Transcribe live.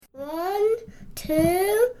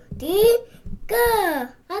2, 3, go!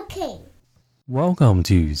 Okay. Welcome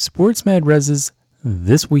to SportsMedRes's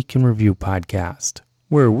This Week in Review podcast,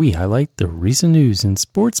 where we highlight the recent news in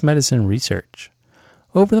sports medicine research.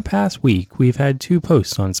 Over the past week, we've had 2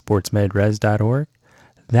 posts on sportsmedres.org.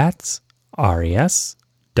 That's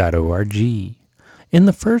res.org. In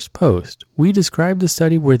the first post, we described a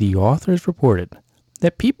study where the authors reported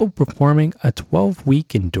that people performing a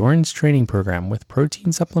 12-week endurance training program with protein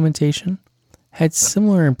supplementation had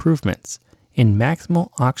similar improvements in maximal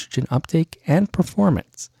oxygen uptake and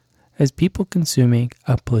performance as people consuming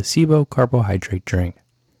a placebo carbohydrate drink.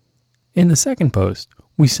 In the second post,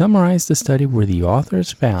 we summarized the study where the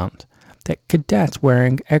authors found that cadets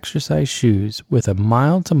wearing exercise shoes with a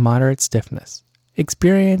mild to moderate stiffness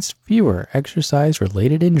experienced fewer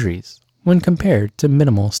exercise-related injuries when compared to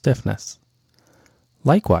minimal stiffness.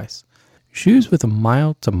 Likewise, shoes with a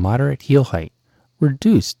mild to moderate heel height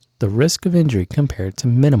reduced the risk of injury compared to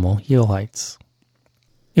minimal heel heights.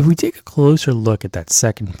 If we take a closer look at that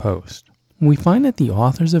second post, we find that the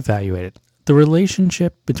authors evaluated the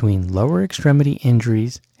relationship between lower extremity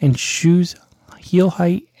injuries and shoes heel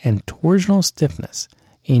height and torsional stiffness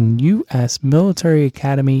in U.S. Military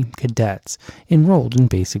Academy cadets enrolled in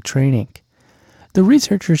basic training. The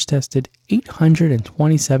researchers tested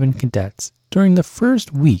 827 cadets during the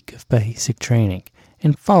first week of basic training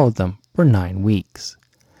and followed them for 9 weeks.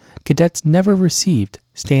 Cadets never received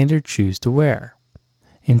standard shoes to wear.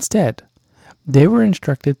 Instead, they were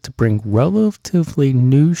instructed to bring relatively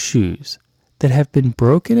new shoes that have been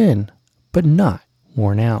broken in but not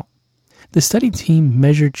worn out. The study team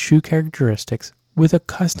measured shoe characteristics with a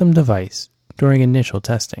custom device during initial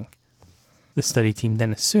testing. The study team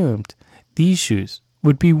then assumed these shoes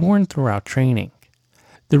would be worn throughout training.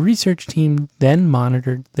 The research team then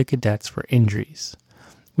monitored the cadets for injuries,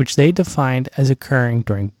 which they defined as occurring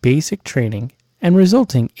during basic training and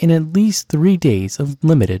resulting in at least 3 days of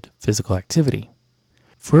limited physical activity.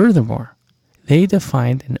 Furthermore, they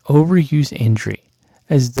defined an overuse injury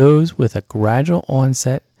as those with a gradual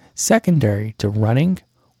onset secondary to running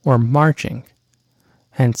or marching,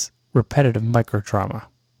 hence repetitive microtrauma.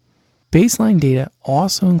 Baseline data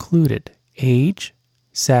also included age,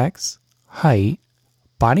 sex, height,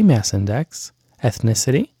 body mass index,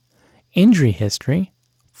 ethnicity, injury history,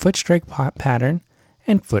 foot strike pattern,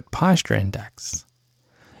 and foot posture index.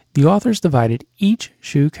 The authors divided each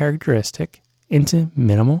shoe characteristic into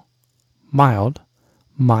minimal, mild,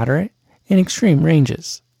 moderate, and extreme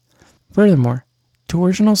ranges. Furthermore,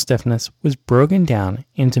 torsional stiffness was broken down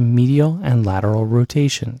into medial and lateral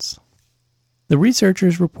rotations. The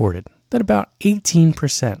researchers reported that about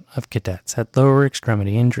 18% of cadets had lower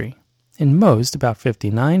extremity injury, and most, about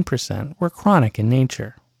 59%, were chronic in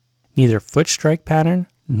nature. Neither foot strike pattern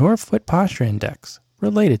nor foot posture index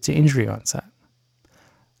related to injury onset.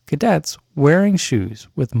 Cadets wearing shoes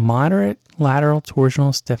with moderate lateral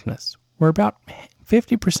torsional stiffness were about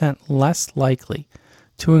 50% less likely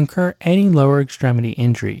to incur any lower extremity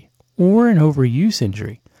injury or an overuse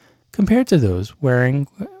injury compared to those wearing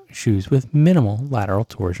shoes with minimal lateral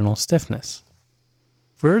torsional stiffness.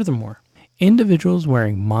 Furthermore, individuals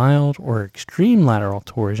wearing mild or extreme lateral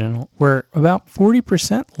torsion were about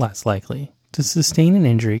 40% less likely to sustain an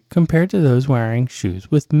injury compared to those wearing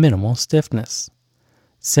shoes with minimal stiffness.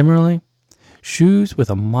 Similarly, shoes with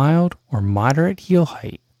a mild or moderate heel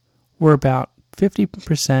height were about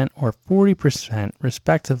 50% or 40%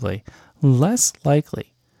 respectively less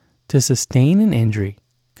likely to sustain an injury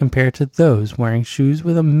compared to those wearing shoes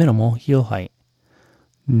with a minimal heel height.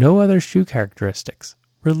 No other shoe characteristics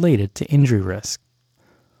related to injury risk.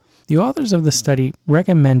 The authors of the study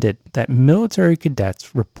recommended that military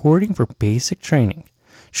cadets reporting for basic training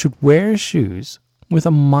should wear shoes with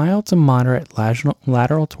a mild to moderate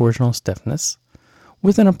lateral torsional stiffness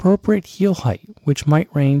with an appropriate heel height, which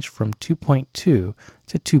might range from 2.2 to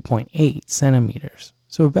 2.8 centimeters,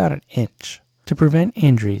 so about an inch, to prevent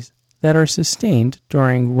injuries that are sustained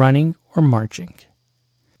during running or marching.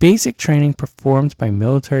 Basic training performed by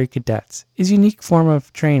military cadets is a unique form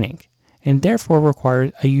of training and therefore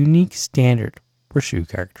requires a unique standard for shoe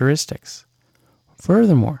characteristics.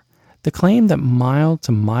 Furthermore, the claim that mild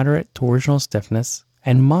to moderate torsional stiffness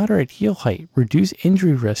and moderate heel height reduce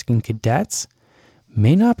injury risk in cadets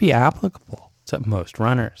may not be applicable to most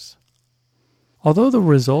runners. Although the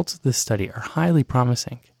results of this study are highly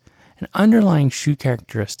promising, an underlying shoe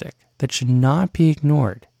characteristic that should not be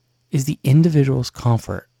ignored is the individual's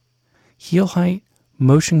comfort. Heel height,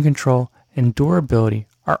 motion control, and durability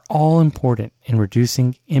are all important in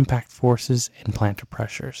reducing impact forces and plantar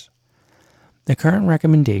pressures. The current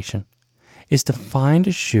recommendation is to find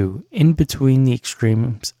a shoe in between the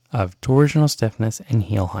extremes of torsional stiffness and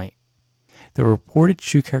heel height. The reported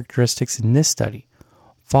shoe characteristics in this study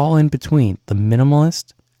fall in between the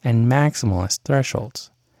minimalist and maximalist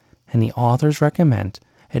thresholds, and the authors recommend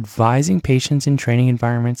advising patients in training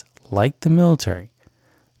environments like the military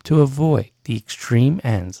to avoid the extreme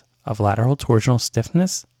ends of lateral torsional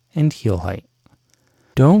stiffness and heel height.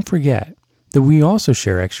 Don't forget that we also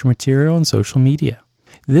share extra material on social media.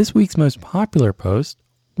 This week's most popular post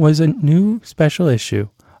was a new special issue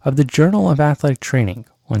of the Journal of Athletic Training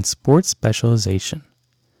on sports specialization.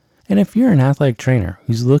 And if you're an athletic trainer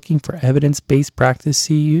who's looking for evidence-based practice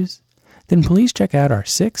CEUs, then please check out our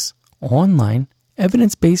 6 online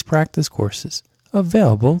evidence-based practice courses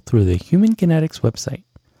available through the Human Kinetics website.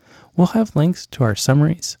 We'll have links to our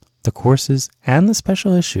summaries, the courses, and the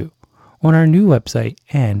special issue on our new website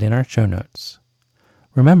and in our show notes.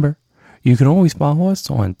 Remember, you can always follow us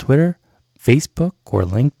on Twitter, Facebook, or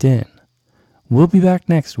LinkedIn. We'll be back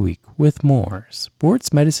next week with more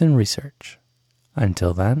sports medicine research.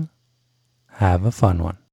 Until then, have a fun one.